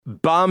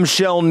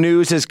Bombshell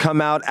news has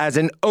come out as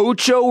an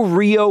Ocho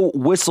Rio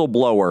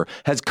whistleblower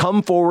has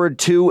come forward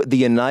to the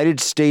United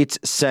States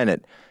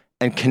Senate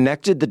and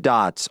connected the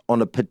dots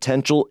on a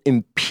potential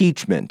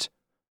impeachment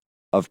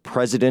of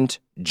President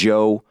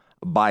Joe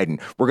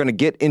Biden. We're going to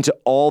get into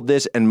all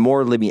this and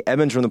more. Libby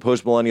Emmons from the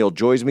Post Millennial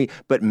joins me,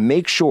 but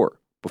make sure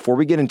before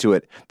we get into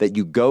it that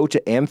you go to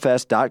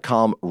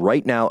amfest.com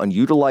right now and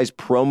utilize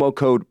promo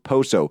code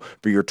POSO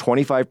for your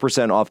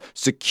 25% off.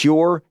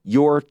 Secure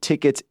your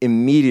tickets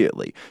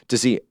immediately to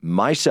see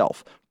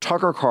myself,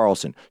 Tucker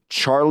Carlson,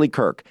 Charlie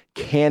Kirk,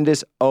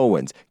 Candace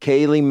Owens,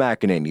 Kayleigh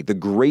McEnany, the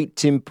great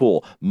Tim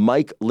Pool,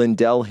 Mike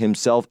Lindell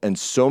himself, and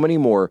so many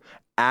more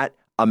at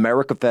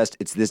America Fest.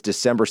 It's this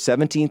December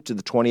 17th to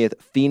the 20th,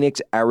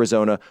 Phoenix,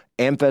 Arizona.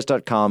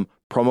 amfest.com,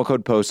 promo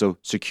code POSO.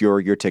 Secure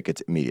your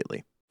tickets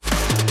immediately.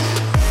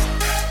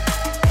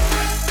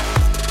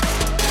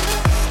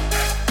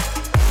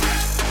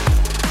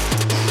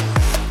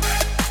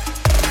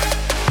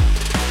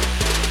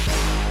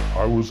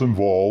 I was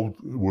involved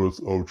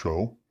with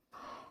Ocho.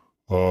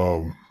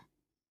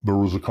 There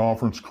was a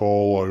conference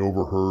call I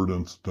overheard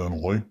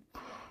incidentally.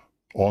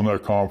 On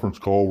that conference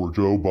call were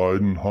Joe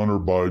Biden, Hunter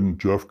Biden,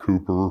 Jeff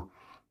Cooper,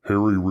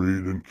 Harry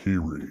Reid, and Key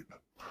Reid.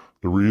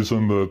 The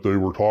reason that they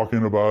were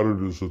talking about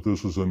it is that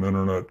this is an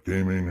internet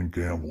gaming and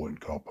gambling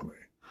company.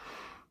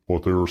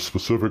 What they were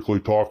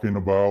specifically talking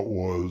about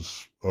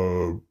was,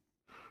 how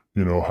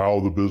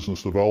the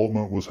business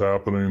development was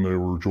happening. They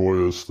were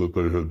joyous that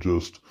they had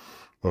just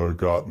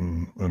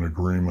gotten an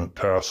agreement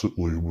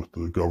tacitly with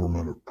the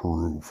government of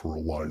Peru for a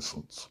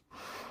license.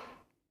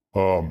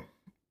 The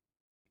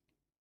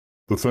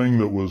thing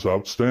that was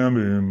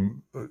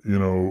outstanding,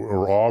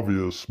 or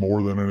obvious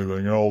more than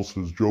anything else,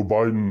 is Joe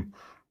Biden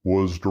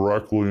was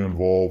directly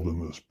involved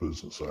in this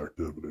business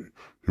activity.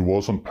 He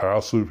wasn't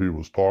passive. He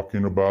was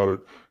talking about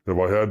it. If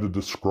I had to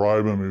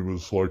describe him, he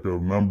was like a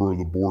member of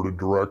the board of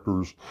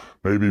directors.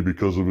 Maybe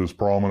because of his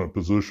prominent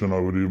position, I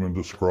would even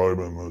describe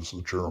him as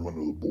the chairman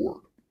of the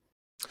board.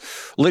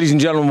 Ladies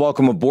and gentlemen,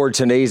 welcome aboard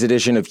today's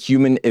edition of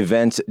Human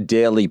Events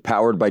Daily,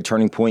 powered by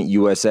Turning Point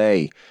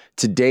USA.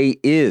 Today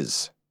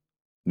is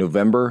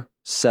November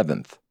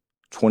 7th,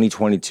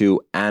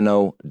 2022,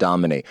 Anno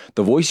Domini.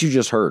 The voice you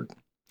just heard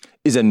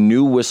is a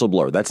new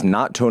whistleblower. That's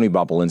not Tony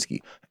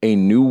Bobulinski. A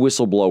new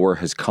whistleblower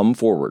has come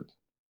forward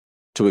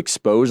to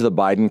expose the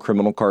Biden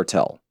criminal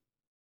cartel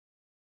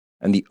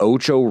and the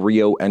Ocho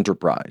Rio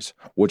enterprise,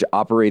 which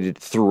operated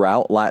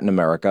throughout Latin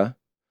America.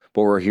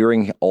 But we're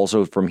hearing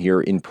also from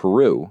here in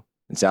Peru,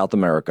 in South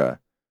America,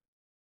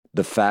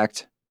 the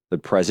fact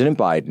that President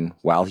Biden,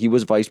 while he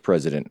was vice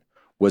president,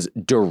 was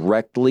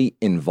directly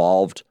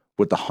involved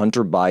with the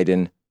Hunter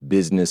Biden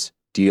business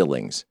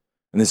dealings.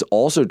 And this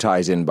also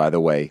ties in, by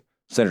the way,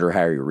 Senator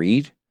Harry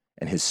Reid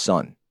and his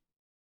son.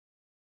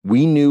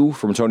 We knew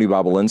from Tony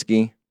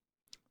Bobulinski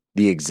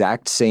the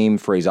exact same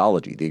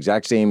phraseology, the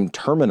exact same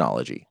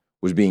terminology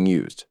was being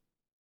used.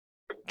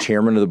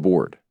 Chairman of the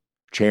board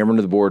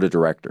of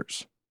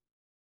directors.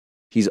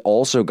 He's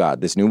also got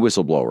this new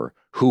whistleblower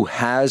who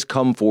has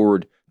come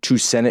forward to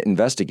Senate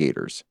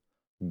investigators,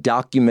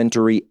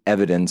 documentary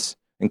evidence,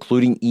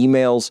 including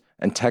emails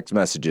and text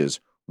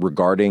messages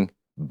regarding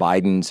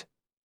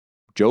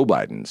Joe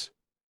Biden's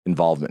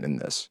involvement in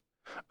this.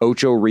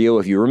 Ocho Rio,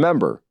 if you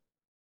remember,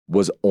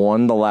 was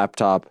on the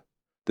laptop.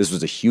 This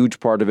was a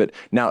huge part of it.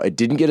 Now, it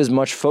didn't get as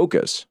much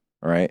focus,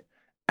 all right,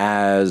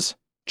 as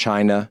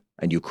China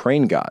and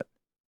Ukraine got.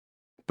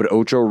 But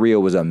Ocho Rio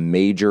was a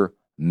major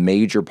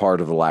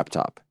part of the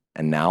laptop.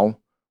 And now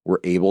we're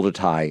able to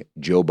tie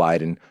Joe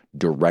Biden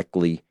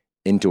directly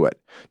into it.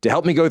 To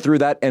help me go through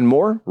that and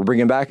more, we're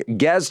bringing back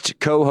guest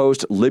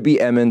co-host Libby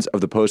Emmons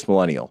of the Post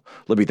Millennial.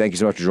 Libby, thank you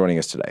so much for joining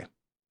us today.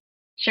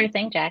 Sure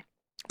thing, Jack.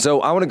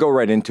 So I want to go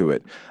right into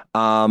it.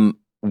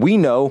 We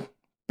know,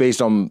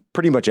 based on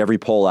pretty much every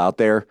poll out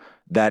there,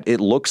 that it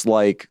looks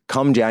like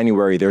come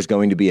January, there's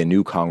going to be a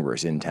new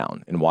Congress in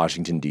town in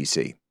Washington,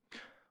 D.C.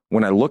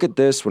 When I look at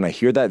this, when I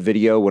hear that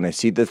video, when I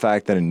see the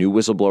fact that a new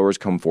whistleblower has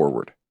come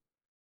forward,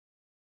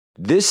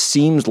 this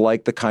seems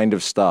like the kind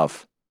of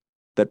stuff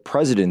that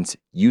presidents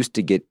used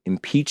to get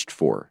impeached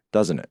for,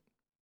 doesn't it?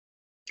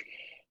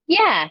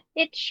 Yeah,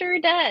 it sure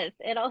does.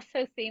 It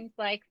also seems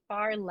like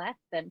far less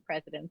than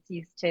presidents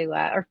used to,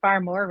 or far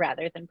more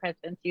rather than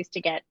presidents used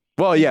to get.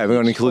 Well, yeah, we're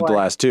going to include the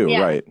last two,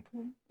 yeah. Right?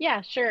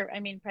 Yeah, sure. I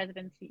mean,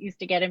 presidents used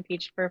to get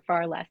impeached for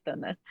far less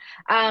than this.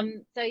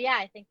 So yeah,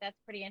 I think that's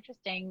pretty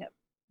interesting.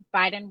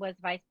 Biden was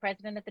vice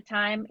president at the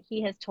time.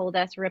 He has told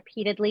us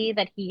repeatedly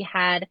that he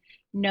had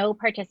no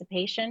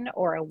participation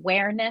or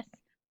awareness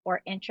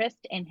or interest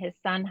in his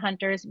son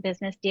Hunter's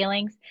business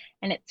dealings.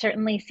 And it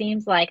certainly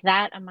seems like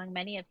that, among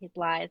many of his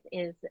lies,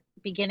 is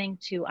beginning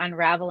to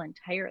unravel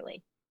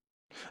entirely.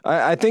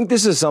 I think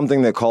this is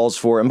something that calls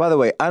for, and by the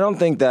way, I don't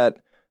think that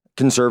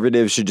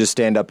conservatives should just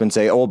stand up and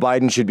say, oh,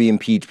 Biden should be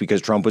impeached because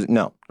Trump was,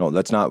 no,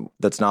 that's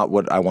not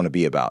what I want to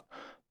be about.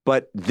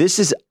 But this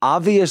is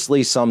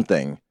obviously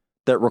something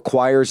that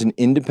requires an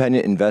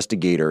independent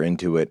investigator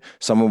into it,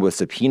 someone with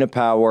subpoena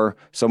power,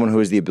 someone who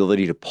has the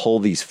ability to pull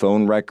these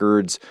phone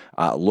records,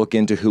 look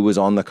into who was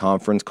on the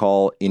conference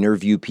call,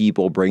 interview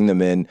people, bring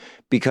them in,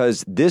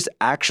 because this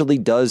actually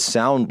does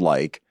sound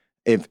like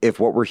if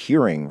what we're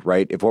hearing,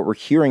 right, if what we're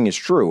hearing is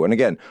true. And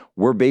again,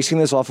 we're basing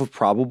this off of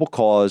probable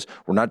cause.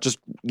 We're not just,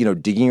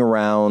 digging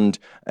around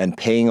and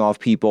paying off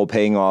people,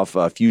 paying off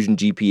Fusion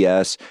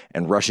GPS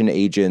and Russian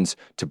agents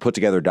to put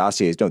together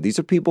dossiers. No, these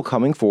are people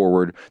coming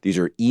forward. These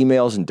are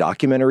emails and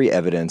documentary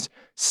evidence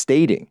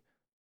stating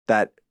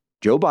that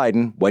Joe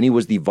Biden, when he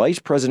was the vice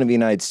president of the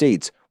United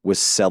States, was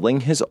selling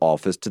his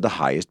office to the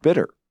highest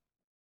bidder.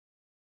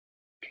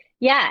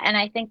 Yeah, and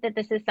I think that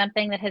this is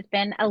something that has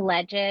been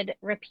alleged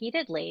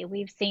repeatedly.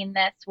 We've seen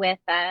this with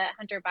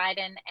Hunter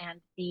Biden and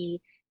the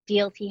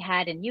deals he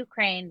had in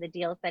Ukraine, the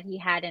deals that he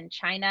had in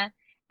China.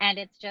 And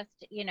it's just,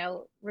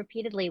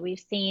 repeatedly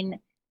we've seen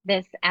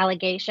this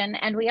allegation.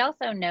 And we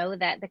also know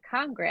that the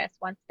Congress,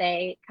 once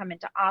they come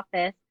into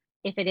office,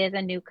 if it is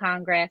a new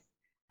Congress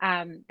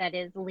that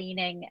is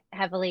leaning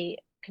heavily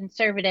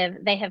conservative,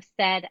 they have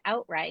said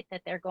outright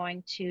that they're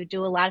going to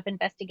do a lot of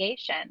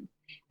investigations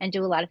and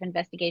do a lot of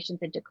investigations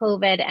into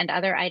COVID and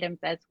other items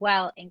as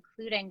well,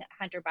 including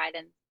Hunter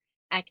Biden's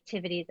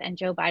activities and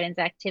Joe Biden's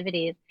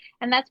activities.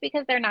 And that's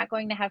because they're not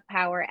going to have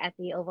power at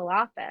the Oval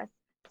Office.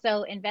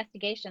 So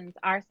investigations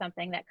are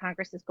something that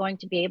Congress is going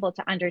to be able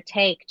to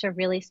undertake to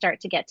really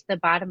start to get to the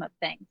bottom of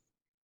things.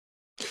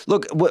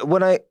 Look,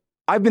 when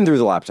I've been through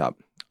the laptop.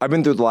 I've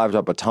been through the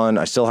laptop a ton.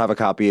 I still have a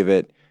copy of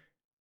it.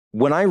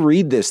 When I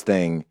read this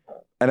thing,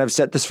 and I've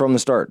said this from the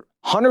start,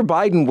 Hunter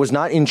Biden was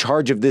not in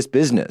charge of this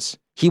business.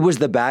 He was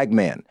the bag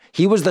man.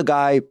 He was the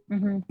guy.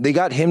 They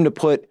got him to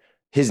put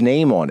his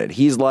name on it.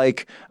 He's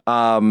like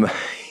the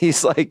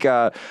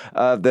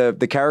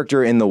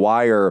character in The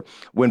Wire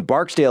when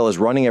Barksdale is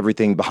running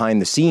everything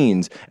behind the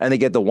scenes, and they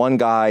get the one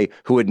guy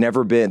who had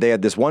never been. They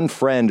had this one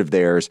friend of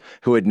theirs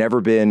who had never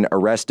been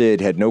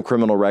arrested, had no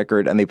criminal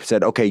record, and they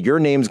said, "Okay, your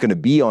name's going to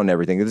be on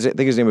everything." I think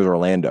his name was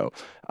Orlando.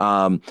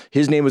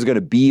 His name was going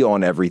to be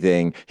on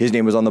everything. His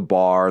name was on the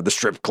bar, the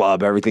strip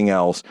club, everything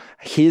else.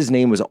 His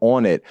name was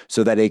on it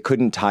so that they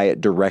couldn't tie it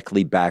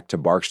directly back to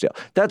Barksdale.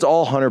 That's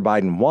all Hunter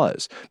Biden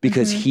was,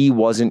 because he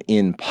wasn't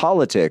in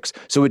politics.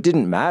 So it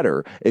didn't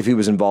matter if he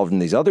was involved in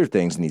these other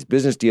things, in these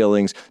business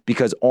dealings,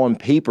 because on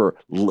paper,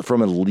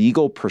 from a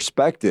legal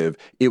perspective,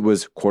 it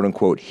was quote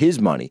unquote his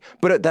money.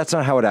 But that's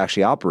not how it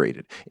actually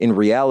operated. In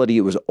reality,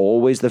 it was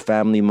always the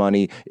family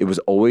money. It was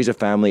always a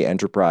family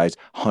enterprise.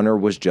 Hunter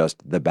was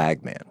just the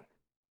bag man.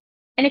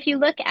 And if you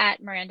look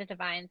at Miranda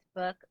Devine's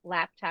book,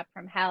 Laptop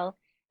from Hell,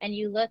 and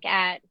you look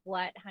at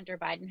what Hunter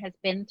Biden has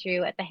been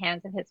through at the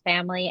hands of his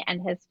family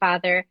and his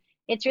father,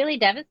 it's really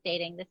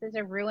devastating. This is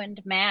a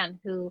ruined man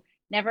who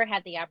never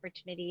had the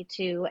opportunity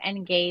to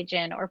engage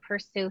in or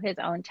pursue his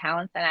own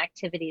talents and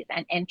activities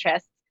and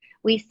interests.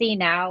 We see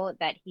now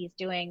that he's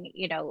doing,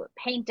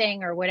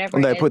 painting or whatever.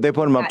 They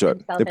put him up to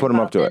it. They put him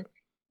up to it.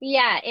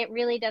 Yeah, it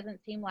really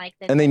doesn't seem like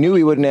that. And they knew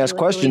he wouldn't ask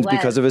questions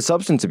because of his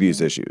substance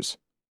abuse issues.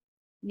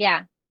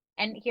 Yeah.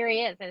 And here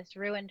he is, this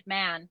ruined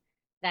man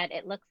that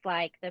it looks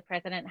like the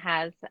president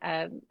has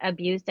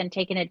abused and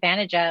taken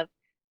advantage of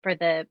for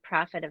the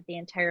profit of the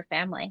entire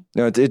family.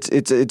 No,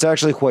 it's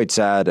actually quite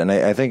sad, and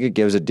I think it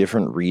gives a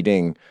different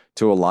reading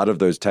to a lot of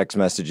those text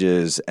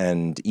messages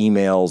and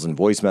emails and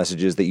voice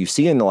messages that you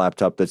see in the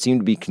laptop that seem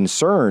to be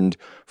concerned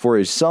for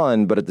his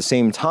son, but at the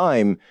same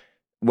time,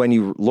 when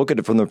you look at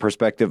it from the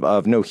perspective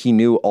of, no, he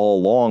knew all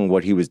along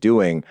what he was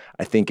doing,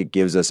 I think it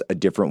gives us a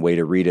different way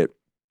to read it.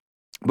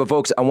 But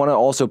folks, I want to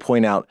also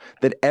point out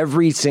that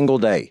every single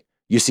day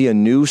you see a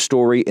new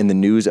story in the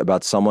news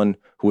about someone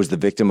who was the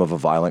victim of a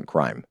violent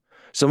crime.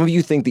 Some of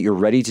you think that you're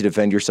ready to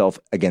defend yourself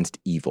against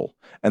evil.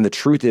 And the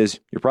truth is,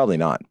 you're probably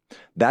not.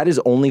 That is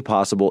only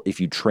possible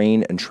if you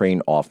train and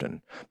train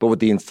often. But with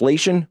the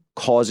inflation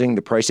causing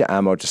the price of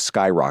ammo to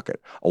skyrocket,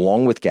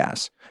 along with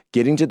gas,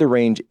 getting to the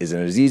range isn't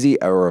as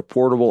easy or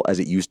affordable as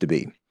it used to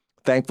be.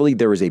 Thankfully,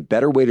 there is a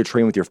better way to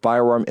train with your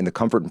firearm in the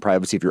comfort and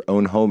privacy of your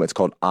own home. It's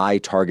called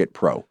iTarget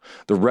Pro.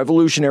 The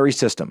revolutionary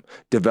system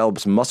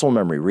develops muscle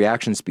memory,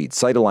 reaction speed,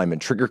 sight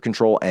alignment, trigger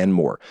control, and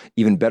more.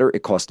 Even better,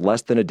 it costs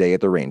less than a day at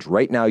the range.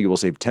 Right now, you will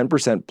save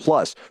 10%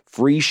 plus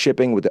free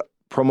shipping with the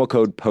promo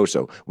code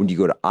POSO when you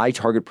go to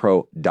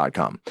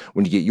itargetpro.com.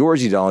 When you get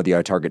yours, you download the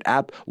iTarget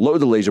app, load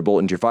the laser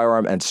bolt into your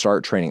firearm, and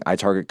start training.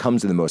 iTarget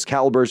comes in the most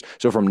calibers,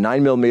 so from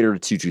 9mm to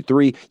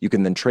 223, you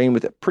can then train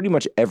with pretty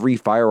much every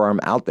firearm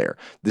out there.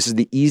 This is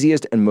the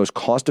easiest and most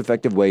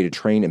cost-effective way to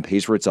train and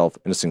pays for itself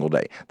in a single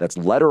day. That's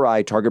letter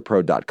I,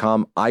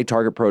 targetpro.com,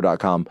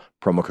 itargetpro.com,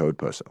 promo code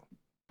POSO.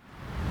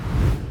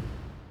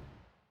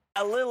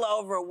 A little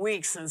over a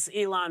week since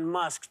Elon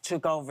Musk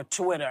took over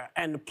Twitter,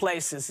 and the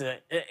place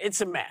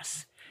it's a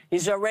mess.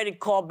 He's already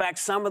called back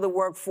some of the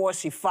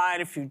workforce he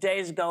fired a few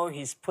days ago.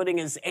 He's putting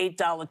his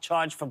 $8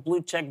 charge for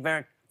blue check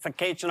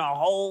verification on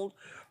hold.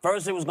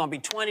 First, it was going to be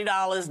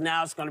 $20.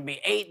 Now it's going to be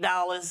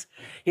 $8.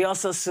 He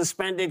also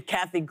suspended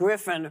Kathy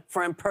Griffin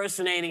for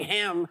impersonating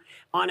him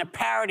on a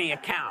parody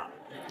account.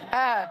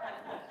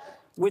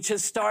 which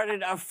has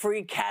started a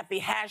free Kathy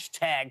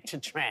hashtag to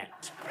trend.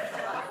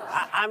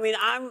 I mean,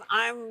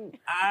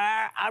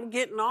 I'm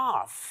getting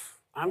off.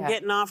 I'm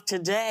getting off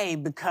today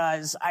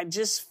because I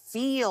just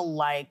feel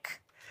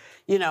like,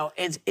 you know,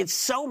 it's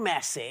so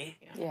messy,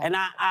 and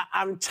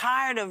I'm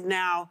tired of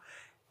now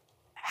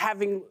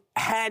having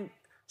had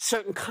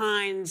certain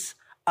kinds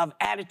of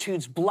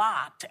attitudes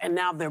blocked, and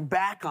now they're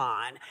back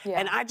on.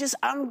 And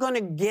I'm going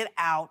to get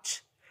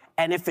out,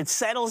 and if it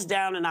settles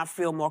down and I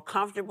feel more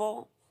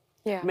comfortable,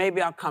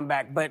 maybe I'll come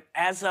back. But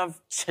as of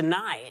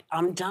tonight,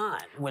 I'm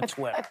done with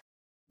Twitter.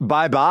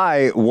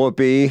 Bye-bye,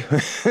 Whoopi.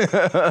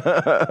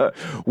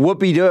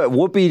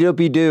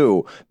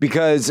 Whoopie-doopie-doo.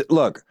 Because,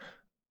 look,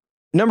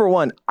 number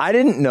one, I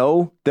didn't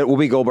know that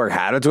Whoopi Goldberg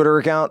had a Twitter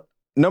account.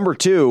 Number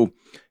two,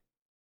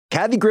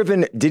 Kathy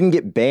Griffin didn't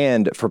get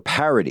banned for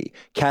parody.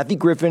 Kathy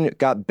Griffin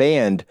got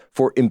banned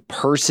for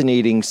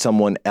impersonating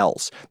someone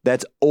else.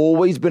 That's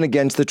always been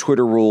against the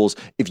Twitter rules.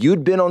 If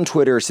you'd been on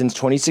Twitter since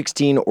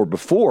 2016 or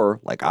before,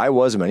 like I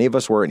was, many of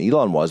us were, and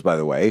Elon was, by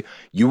the way,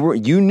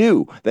 you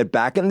knew that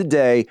back in the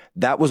day,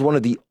 that was one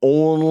of the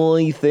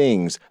only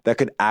things that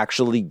could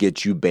actually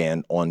get you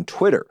banned on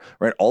Twitter,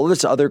 right? All of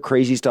this other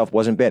crazy stuff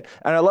wasn't banned.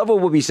 And I love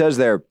what Whoopi says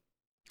there,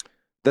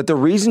 that the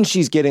reason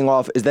she's getting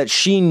off is that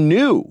she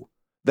knew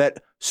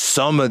that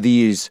some of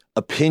these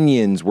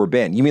opinions were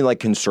banned. You mean like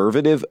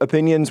conservative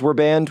opinions were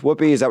banned,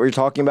 Whoopi? Is that what you're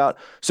talking about?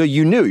 So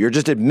you knew, you're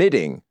just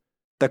admitting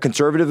that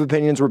conservative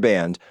opinions were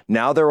banned.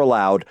 Now they're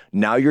allowed.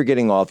 Now you're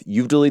getting off.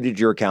 You've deleted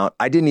your account.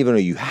 I didn't even know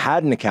you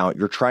had an account.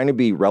 You're trying to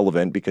be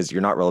relevant because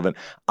you're not relevant.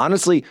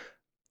 Honestly,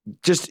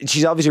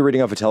 she's obviously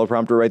reading off a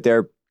teleprompter right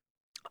there.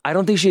 I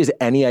don't think she has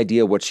any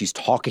idea what she's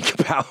talking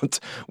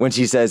about when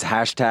she says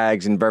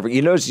hashtags and Beverly.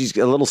 You know, she's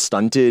a little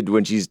stunted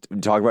when she's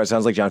talking about it.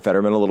 Sounds like John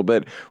Fetterman a little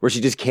bit, where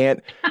she just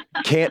can't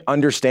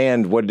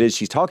understand what it is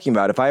she's talking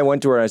about. If I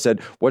went to her and I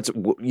said,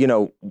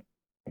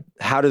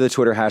 how do the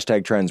Twitter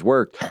hashtag trends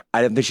work?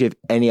 I don't think she had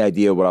any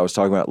idea what I was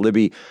talking about.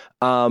 Libby,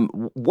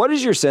 what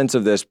is your sense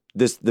of this?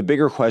 The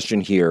bigger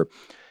question here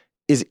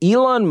is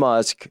Elon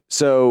Musk.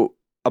 So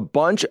a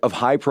bunch of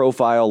high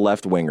profile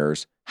left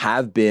wingers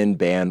have been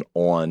banned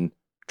on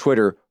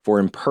Twitter for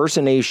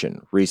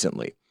impersonation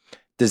recently.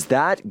 Does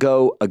that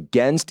go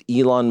against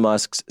Elon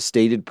Musk's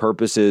stated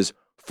purposes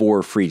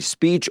for free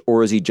speech,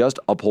 or is he just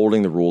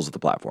upholding the rules of the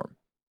platform?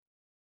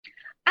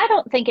 I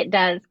don't think it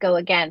does go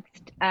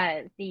against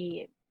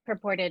the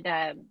purported,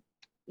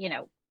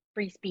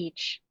 free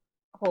speech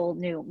whole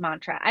new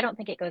mantra. I don't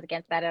think it goes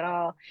against that at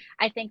all.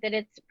 I think that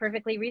it's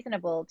perfectly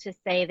reasonable to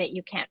say that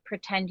you can't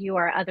pretend you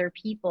are other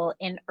people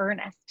in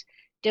earnest.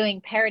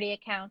 Doing parody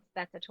accounts,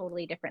 that's a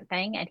totally different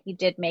thing. And he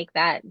did make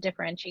that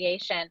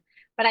differentiation.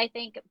 But I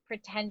think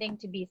pretending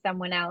to be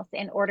someone else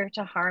in order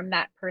to harm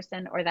that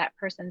person or that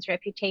person's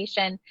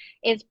reputation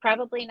is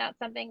probably not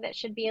something that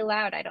should be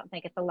allowed. I don't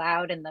think it's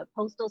allowed in the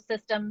postal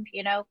system,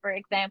 for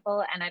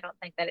example, and I don't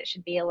think that it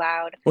should be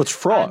allowed. Well, it's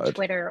fraud. On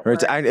Twitter.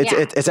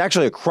 It's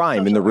actually a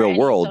crime in the real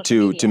world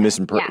to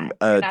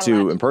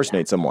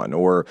impersonate someone,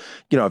 or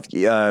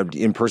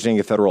impersonating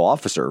a federal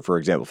officer, for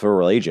example,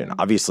 federal agent.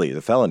 Obviously,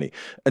 the felony.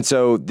 And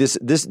so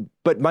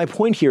but my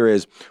point here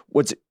is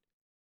what's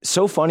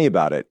so funny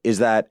about it is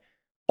that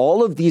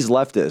all of these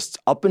leftists,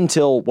 up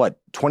until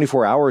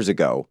 24 hours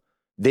ago,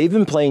 they've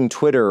been playing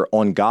Twitter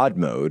on God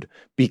mode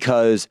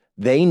because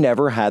they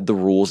never had the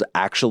rules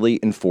actually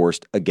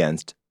enforced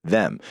against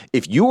them.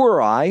 If you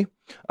or I,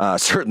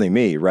 certainly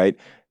me, right,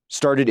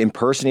 started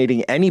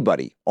impersonating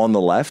anybody on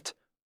the left,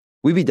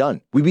 we'd be done.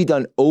 We'd be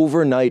done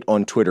overnight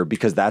on Twitter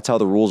because that's how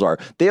the rules are.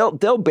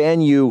 They'll ban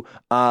you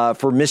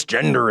for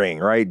misgendering,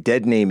 right?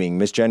 Dead naming,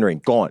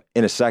 misgendering, gone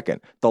in a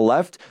second. The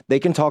left, they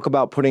can talk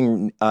about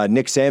putting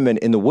Nick Salmon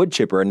in the wood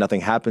chipper and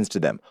nothing happens to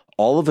them.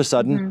 All of a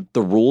sudden,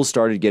 the rules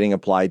started getting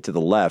applied to the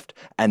left,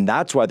 and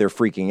that's why they're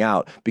freaking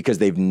out, because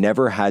they've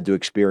never had to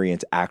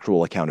experience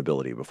actual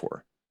accountability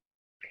before.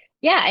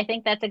 Yeah, I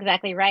think that's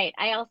exactly right.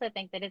 I also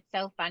think that it's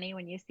so funny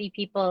when you see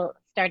people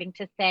starting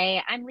to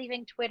say, I'm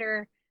leaving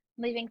Twitter,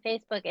 leaving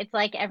Facebook. It's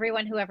like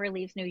everyone who ever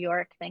leaves New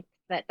York thinks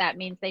that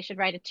means they should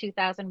write a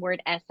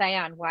 2,000-word essay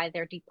on why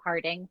they're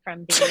departing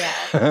from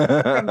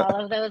from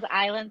all of those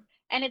islands.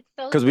 And it's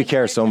so because we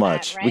care so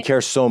much. Right? We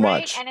care so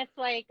much. And it's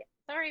like,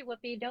 sorry,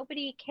 Whoopi,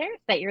 nobody cares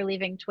that you're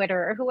leaving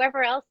Twitter, or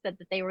whoever else said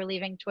that they were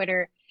leaving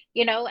Twitter.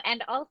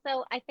 And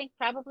also I think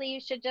probably you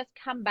should just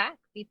come back,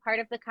 be part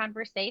of the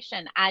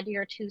conversation, add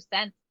your 2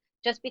 cents.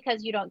 Just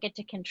because you don't get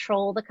to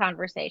control the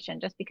conversation,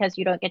 just because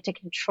you don't get to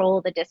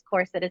control the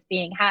discourse that is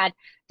being had,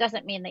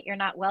 doesn't mean that you're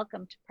not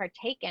welcome to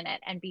partake in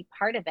it and be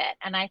part of it.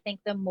 And I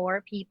think the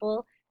more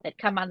people that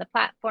come on the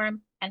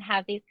platform and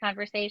have these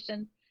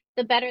conversations,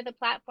 the better the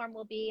platform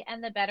will be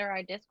and the better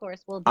our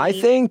discourse will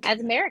be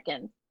as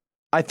Americans.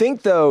 I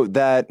think, though,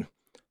 that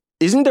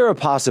isn't there a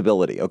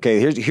possibility? Okay,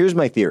 here's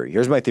my theory.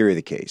 Here's my theory of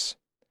the case.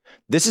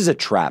 This is a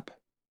trap.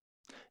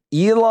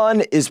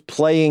 Elon is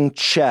playing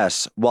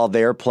chess while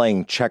they're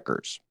playing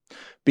checkers,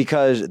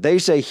 because they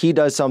say he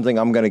does something,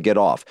 I'm going to get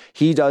off.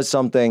 He does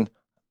something,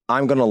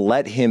 I'm going to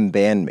let him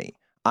ban me.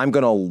 I'm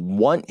going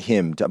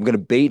to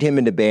bait him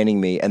into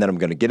banning me, and then I'm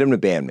going to get him to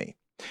ban me.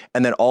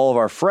 And then all of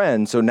our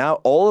friends, so now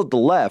all of the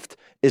left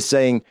is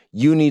saying,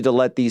 you need to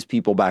let these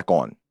people back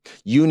on.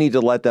 You need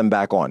to let them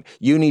back on.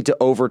 You need to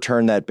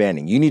overturn that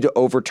banning. You need to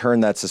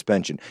overturn that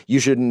suspension. You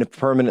shouldn't have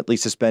permanently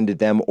suspended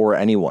them or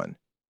anyone.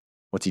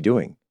 What's he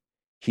doing?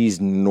 He's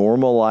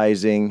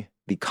normalizing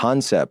the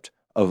concept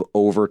of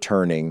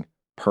overturning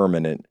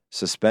permanent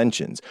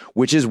suspensions,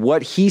 which is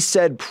what he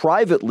said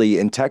privately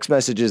in text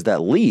messages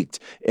that leaked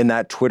in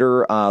that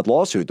Twitter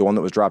lawsuit, the one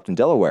that was dropped in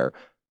Delaware.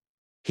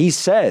 He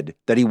said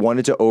that he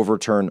wanted to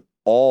overturn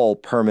all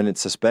permanent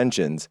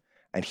suspensions,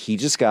 and he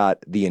just got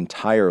the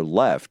entire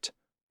left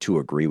to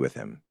agree with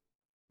him.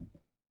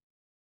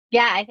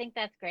 Yeah, I think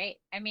that's great.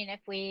 I mean, if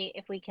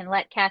we can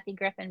let Kathy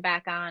Griffin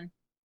back on,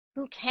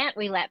 who can't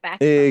we let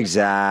back?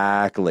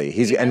 Exactly.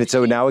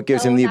 So now it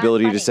gives him the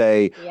ability to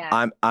say,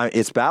 yeah.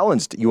 It's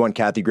balanced. You want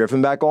Kathy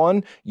Griffin back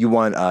on? You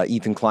want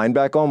Ethan Klein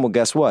back on? Well,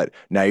 guess what?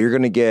 Now you're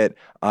going to get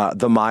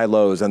the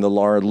Milos and the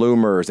Laura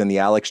Loomers and the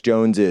Alex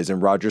Joneses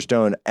and Roger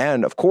Stone.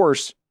 And of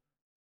course,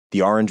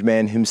 the Orange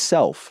Man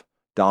himself,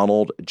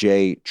 Donald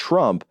J.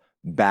 Trump,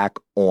 back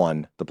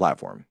on the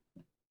platform.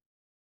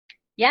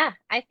 Yeah,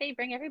 I say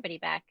bring everybody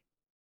back.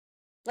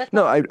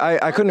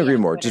 I couldn't agree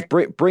more. Just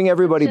bring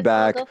everybody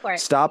back.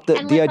 Stop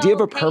the idea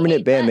of a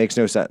permanent ban makes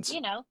no sense.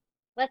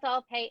 Let's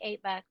all pay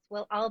 $8.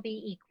 We'll all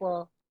be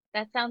equal.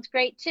 That sounds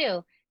great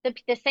too.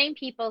 The same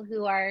people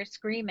who are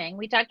screaming,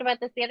 we talked about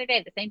this the other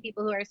day, the same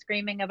people who are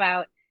screaming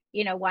about,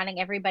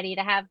 wanting everybody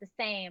to have the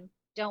same,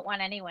 don't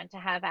want anyone to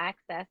have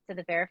access to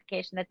the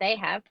verification that they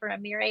have for a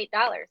mere $8.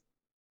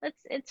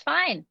 It's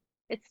fine.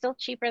 It's still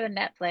cheaper than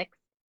Netflix.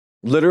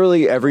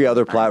 Literally every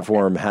other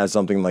platform has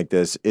something like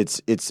this.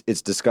 It's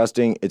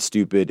disgusting. It's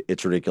stupid.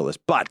 It's ridiculous.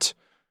 But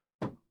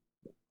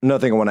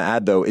another thing I want to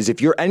add, though, is if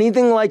you're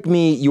anything like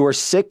me, you are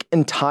sick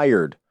and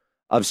tired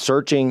of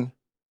searching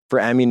for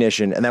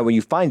ammunition, and that when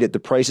you find it, the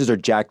prices are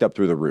jacked up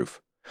through the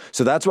roof.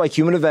 So that's why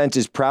Human Events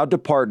is proud to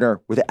partner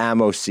with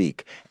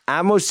AmmoSeek.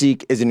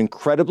 AmmoSeek is an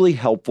incredibly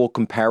helpful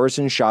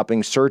comparison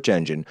shopping search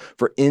engine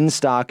for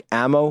in-stock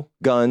ammo,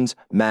 guns,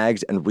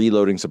 mags, and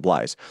reloading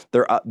supplies.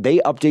 They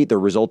update their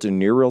results in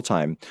near real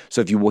time,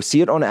 so if you will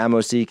see it on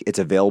AmmoSeek, it's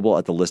available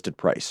at the listed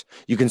price.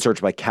 You can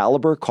search by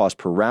caliber, cost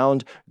per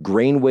round,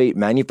 grain weight,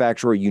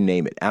 manufacturer, you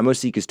name it.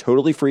 AmmoSeek is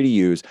totally free to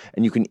use,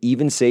 and you can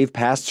even save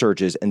past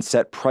searches and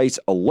set price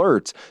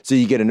alerts so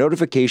you get a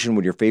notification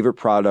when your favorite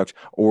product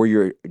or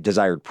your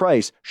desired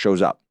price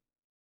shows up.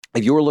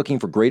 If you are looking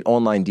for great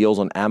online deals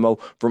on ammo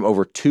from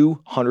over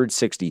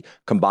 260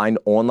 combined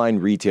online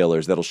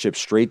retailers that'll ship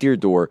straight to your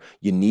door,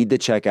 you need to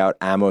check out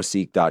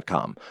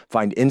ammoseek.com.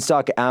 Find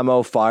in-stock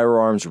ammo,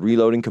 firearms,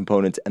 reloading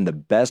components, and the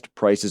best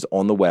prices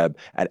on the web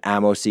at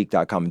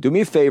ammoseek.com. Do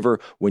me a favor,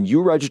 when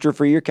you register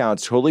for your account,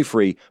 it's totally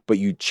free, but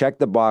you check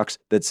the box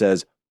that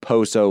says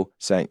Poso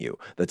sent you.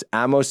 That's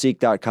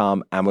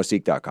ammoseek.com,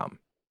 ammoseek.com.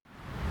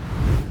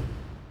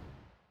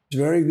 It's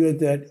very good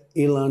that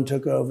Elon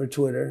took over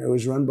Twitter. It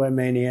was run by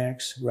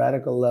maniacs,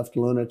 radical left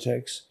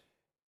lunatics.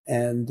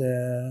 And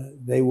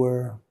it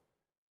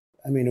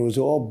was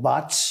all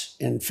bots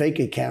and fake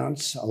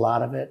accounts, a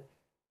lot of it.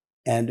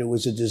 And it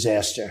was a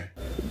disaster.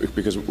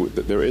 Because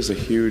there is a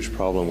huge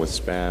problem with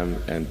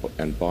spam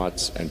and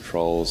bots and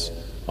trolls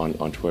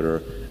on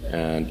Twitter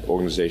and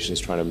organizations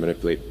trying to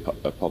manipulate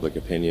public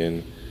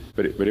opinion.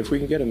 But if we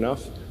can get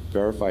enough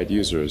verified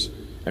users,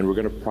 and we're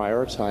going to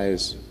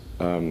prioritize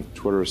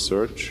Twitter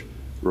search,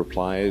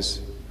 replies,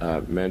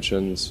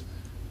 mentions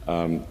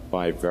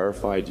by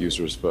verified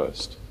users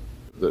first.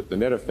 The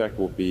net effect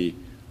will be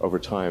over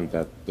time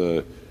that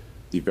the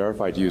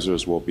verified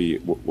users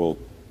will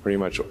pretty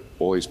much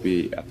always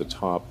be at the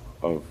top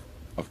of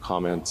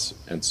comments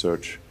and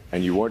search,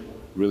 and you won't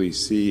really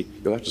see.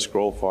 You'll have to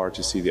scroll far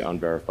to see the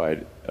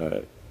unverified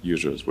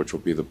users, which will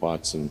be the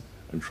bots and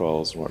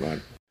trolls and whatnot.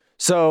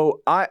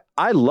 So I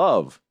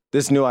love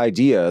this new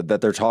idea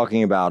that they're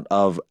talking about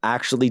of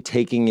actually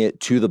taking it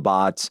to the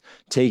bots,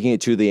 taking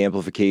it to the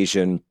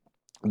amplification,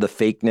 the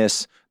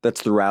fakeness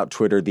that's throughout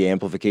Twitter, the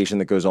amplification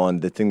that goes on,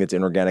 the thing that's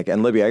inorganic.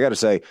 And Libby, I got to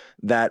say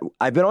that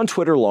I've been on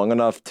Twitter long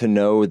enough to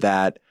know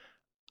that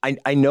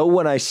I know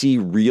when I see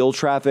real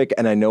traffic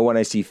and I know when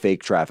I see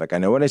fake traffic. I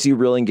know when I see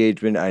real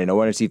engagement. I know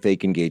when I see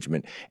fake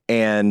engagement.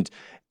 And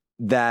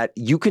that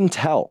you can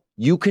tell.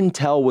 You can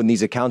tell when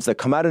these accounts that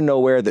come out of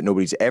nowhere, that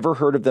nobody's ever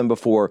heard of them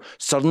before,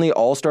 suddenly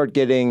all start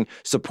getting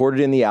supported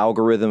in the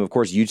algorithm. Of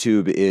course,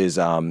 YouTube is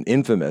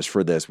infamous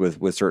for this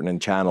with certain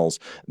channels,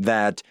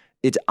 that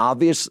it's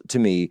obvious to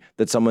me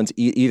that someone's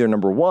either,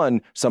 number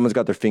one, someone's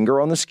got their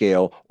finger on the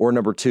scale, or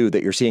number two,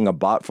 that you're seeing a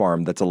bot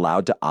farm that's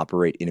allowed to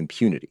operate in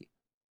impunity.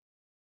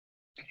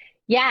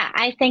 Yeah,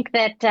 I think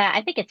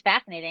it's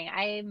fascinating.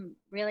 I'm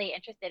really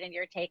interested in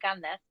your take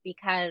on this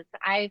because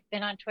I've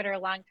been on Twitter a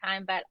long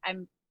time, but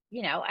I've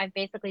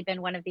basically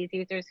been one of these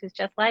users who's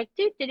just like,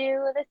 this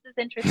is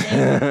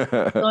interesting.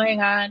 What's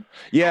going on?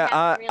 Yeah,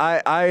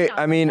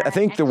 I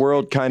think the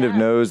world kind of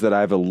knows that I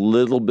have a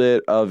little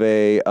bit of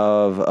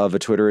a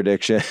Twitter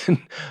addiction.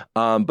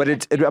 But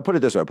I put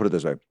it this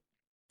way.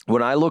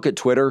 When I look at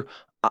Twitter,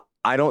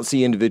 I don't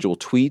see individual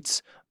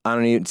tweets. I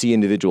don't even see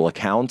individual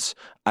accounts.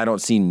 I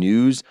don't see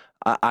news.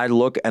 I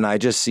look and I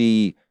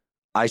see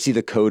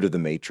the code of the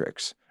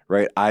Matrix,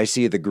 right? I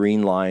see the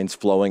green lines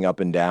flowing up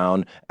and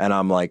down, and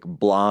I'm like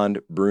blonde,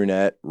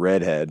 brunette,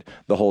 redhead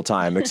the whole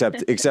time.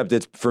 Except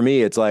it's for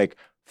me, it's like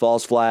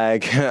false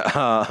flag,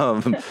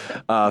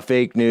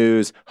 fake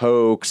news,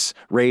 hoax,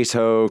 race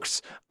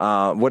hoax,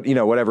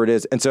 whatever it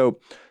is. And so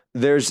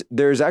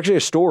there's actually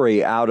a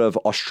story out of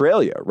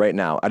Australia right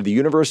now, out of the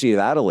University of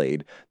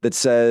Adelaide, that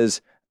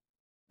says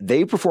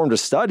they performed a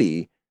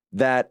study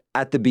that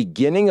at the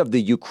beginning of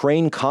the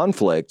Ukraine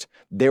conflict,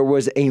 there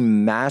was a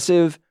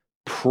massive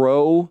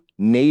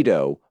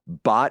pro-NATO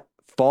bot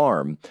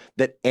farm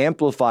that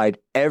amplified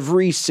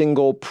every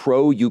single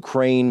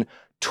pro-Ukraine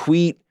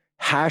tweet,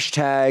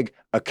 hashtag,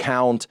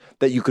 account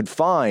that you could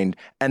find,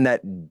 and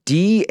that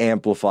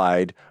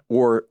de-amplified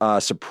or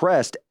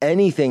suppressed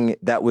anything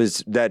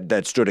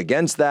that stood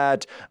against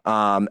that,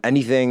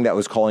 anything that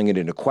was calling it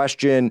into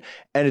question.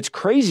 And it's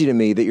crazy to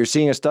me that you're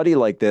seeing a study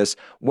like this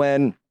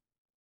when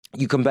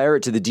you compare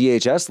it to the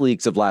DHS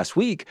leaks of last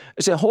week.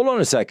 I say, hold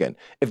on a second.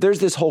 If there's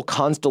this whole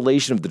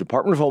constellation of the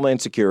Department of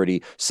Homeland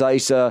Security,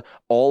 CISA,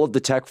 all of the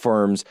tech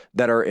firms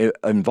that are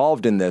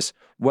involved in this,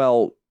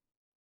 well,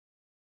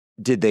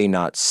 did they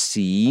not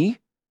see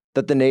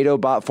that the NATO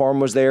bot farm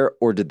was there,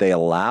 or did they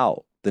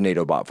allow the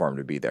NATO bot farm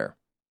to be there?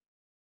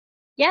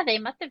 Yeah, they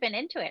must have been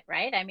into it,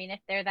 right? I mean, if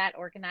they're that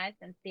organized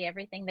and see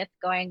everything that's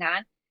going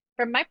on.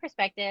 From my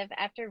perspective,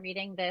 after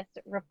reading this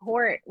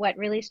report, what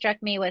really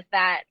struck me was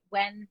that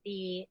when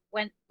the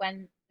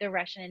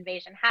Russian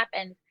invasion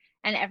happened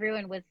and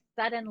everyone was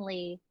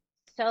suddenly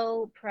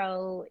so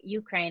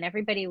pro-Ukraine,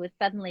 everybody was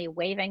suddenly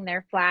waving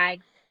their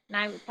flags. And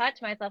I thought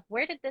to myself,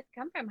 where did this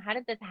come from? How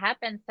did this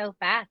happen so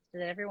fast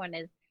that everyone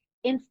is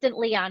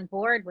instantly on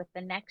board with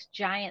the next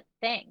giant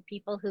thing?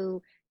 People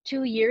who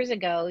 2 years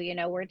ago,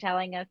 were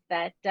telling us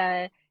that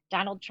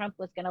Donald Trump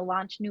was going to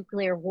launch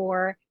nuclear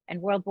war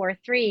and World War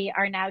III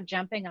are now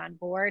jumping on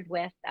board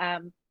with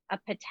a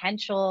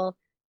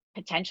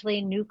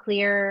potentially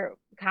nuclear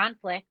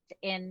conflict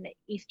in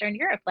Eastern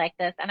Europe like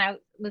this. And I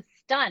was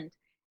stunned.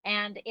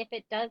 And if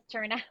it does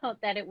turn out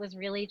that it was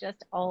really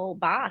just all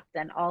bots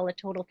and all a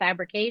total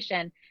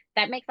fabrication,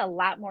 that makes a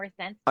lot more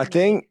sense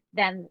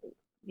than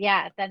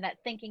that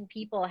thinking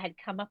people had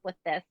come up with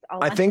this all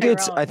on their own.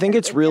 I think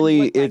it's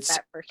really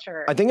that for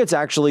sure. I think it's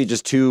actually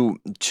just two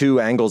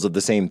angles of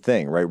the same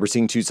thing, right? We're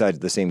seeing two sides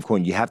of the same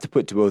coin. You have to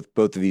put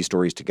both of these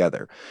stories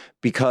together,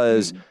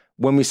 because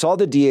when we saw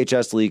the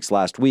DHS leaks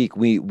last week,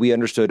 we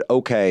understood,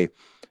 okay,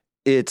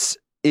 it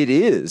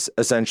is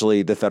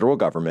essentially the federal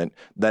government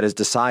that is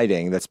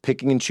deciding, that's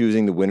picking and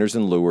choosing the winners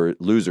and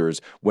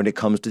losers when it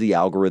comes to the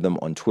algorithm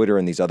on Twitter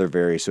and these other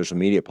various social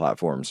media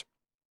platforms.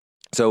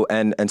 So,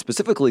 and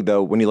specifically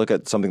though, when you look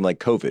at something like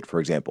COVID, for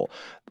example,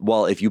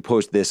 well, if you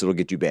post this, it'll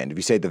get you banned. If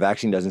you say the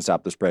vaccine doesn't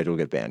stop the spread, you'll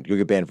get banned. You'll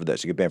get banned for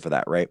this, you get banned for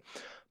that, right?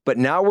 But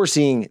now we're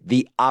seeing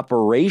the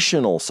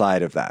operational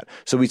side of that.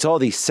 So we saw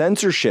the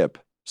censorship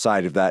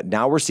side of that.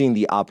 Now we're seeing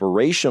the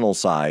operational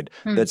side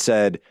that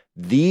said,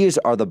 these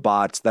are the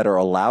bots that are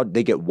allowed,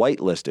 they get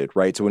whitelisted,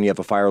 right? So when you have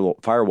a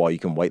firewall, you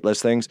can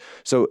whitelist things.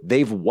 So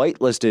they've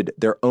whitelisted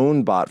their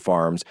own bot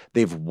farms.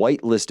 They've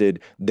whitelisted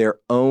their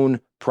own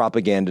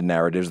propaganda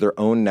narratives, their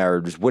own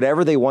narratives,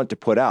 whatever they want to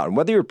put out. And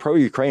whether you're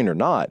pro-Ukraine or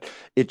not,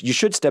 you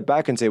should step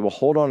back and say, well,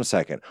 hold on a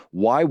second.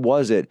 Why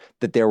was it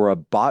that there were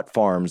bot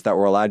farms that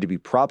were allowed to be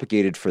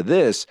propagated for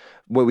this?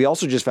 Well, we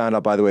also just found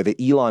out, by the way, that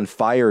Elon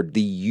fired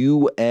the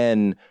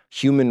UN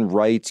human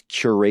rights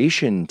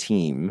curation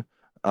team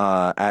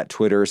at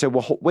Twitter. Said,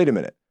 well, wait a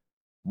minute.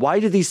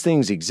 Why do these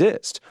things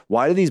exist?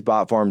 Why do these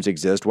bot farms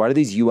exist? Why do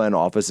these UN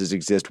offices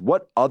exist?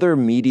 What other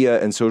media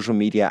and social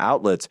media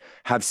outlets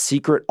have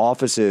secret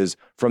offices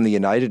from the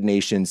United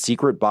Nations,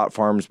 secret bot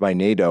farms by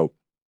NATO?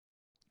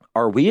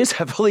 Are we as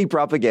heavily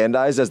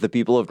propagandized as the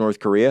people of North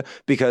Korea?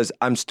 Because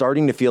I'm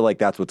starting to feel like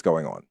that's what's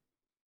going on.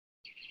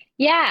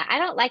 Yeah, I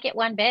don't like it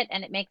one bit,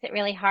 and it makes it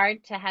really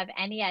hard to have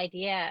any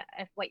idea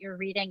if what you're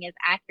reading is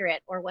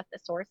accurate or what the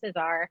sources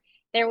are.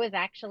 There was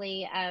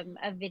actually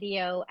a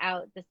video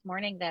out this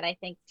morning that I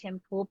think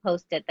Tim Pool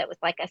posted that was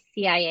like a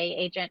CIA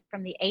agent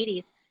from the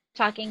 80s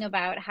talking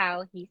about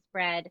how he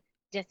spread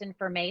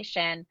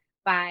disinformation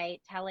by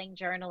telling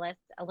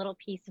journalists a little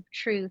piece of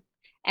truth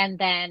and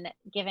then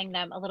giving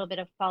them a little bit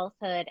of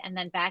falsehood and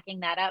then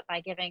backing that up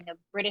by giving a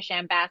British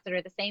ambassador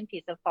the same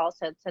piece of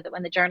falsehood, so that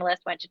when the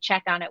journalist went to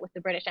check on it with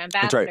the British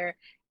ambassador,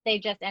 they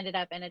just ended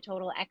up in a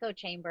total echo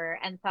chamber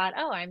and thought,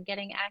 oh, I'm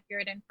getting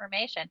accurate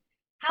information.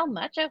 How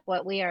much of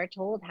what we are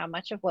told, how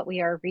much of what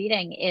we are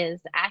reading is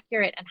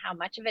accurate, and how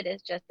much of it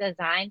is just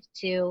designed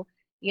to,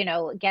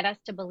 get us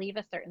to believe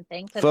a certain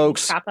thing, so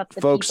folks, prop up the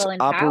people in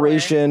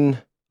power.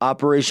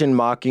 Operation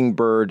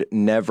Mockingbird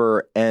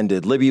never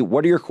ended. Libby,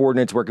 what are your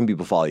coordinates? Where can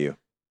people follow you?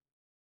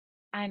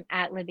 I'm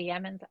at Libby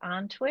Emmons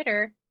on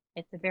Twitter.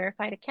 It's a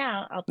verified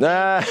account. I'll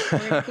tell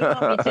you if you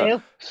want me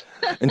to.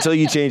 Until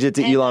you change it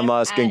to And Elon I'm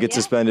Musk and get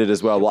suspended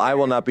as well. Well, I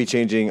will not be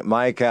changing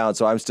my account,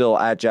 so I'm still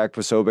at Jack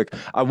Posobiec.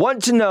 I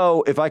want to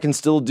know if I can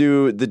still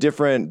do the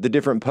different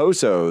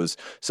Posos.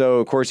 So,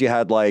 of course, you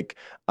had like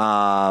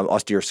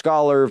Austere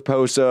Scholar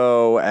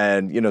Poso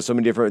and, so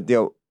many different,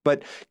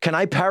 but can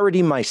I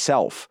parody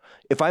myself?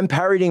 If I'm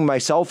parodying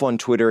myself on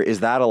Twitter,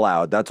 is that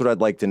allowed? That's what I'd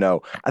like to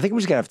know. I think I'm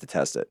just going to have to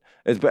test it.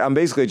 I'm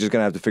basically just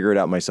going to have to figure it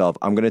out myself.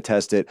 I'm going to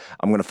test it.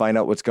 I'm going to find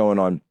out what's going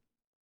on.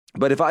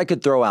 But if I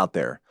could throw out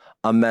there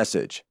a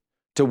message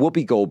to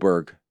Whoopi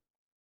Goldberg,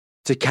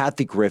 to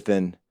Kathy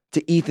Griffin,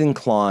 to Ethan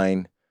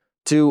Klein,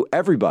 to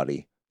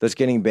everybody that's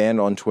getting banned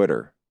on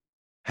Twitter.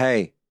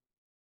 Hey,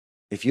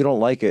 if you don't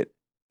like it,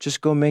 just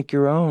go make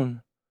your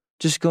own.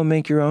 Just go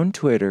make your own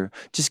Twitter.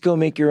 Just go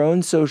make your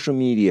own social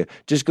media.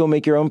 Just go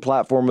make your own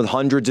platform with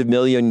hundreds of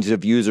millions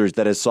of users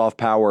that has soft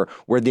power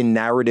where the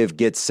narrative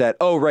gets set.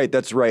 Oh, right,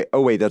 that's right.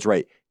 Oh, wait, that's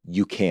right.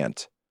 You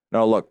can't.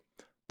 Now, look,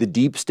 the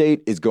deep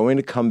state is going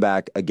to come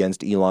back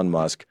against Elon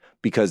Musk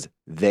because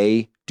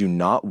they do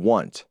not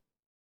want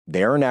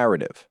their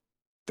narrative,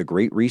 the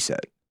Great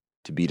Reset,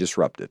 to be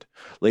disrupted.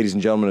 Ladies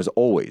and gentlemen, as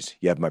always,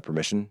 you have my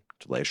permission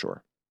to lay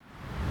ashore.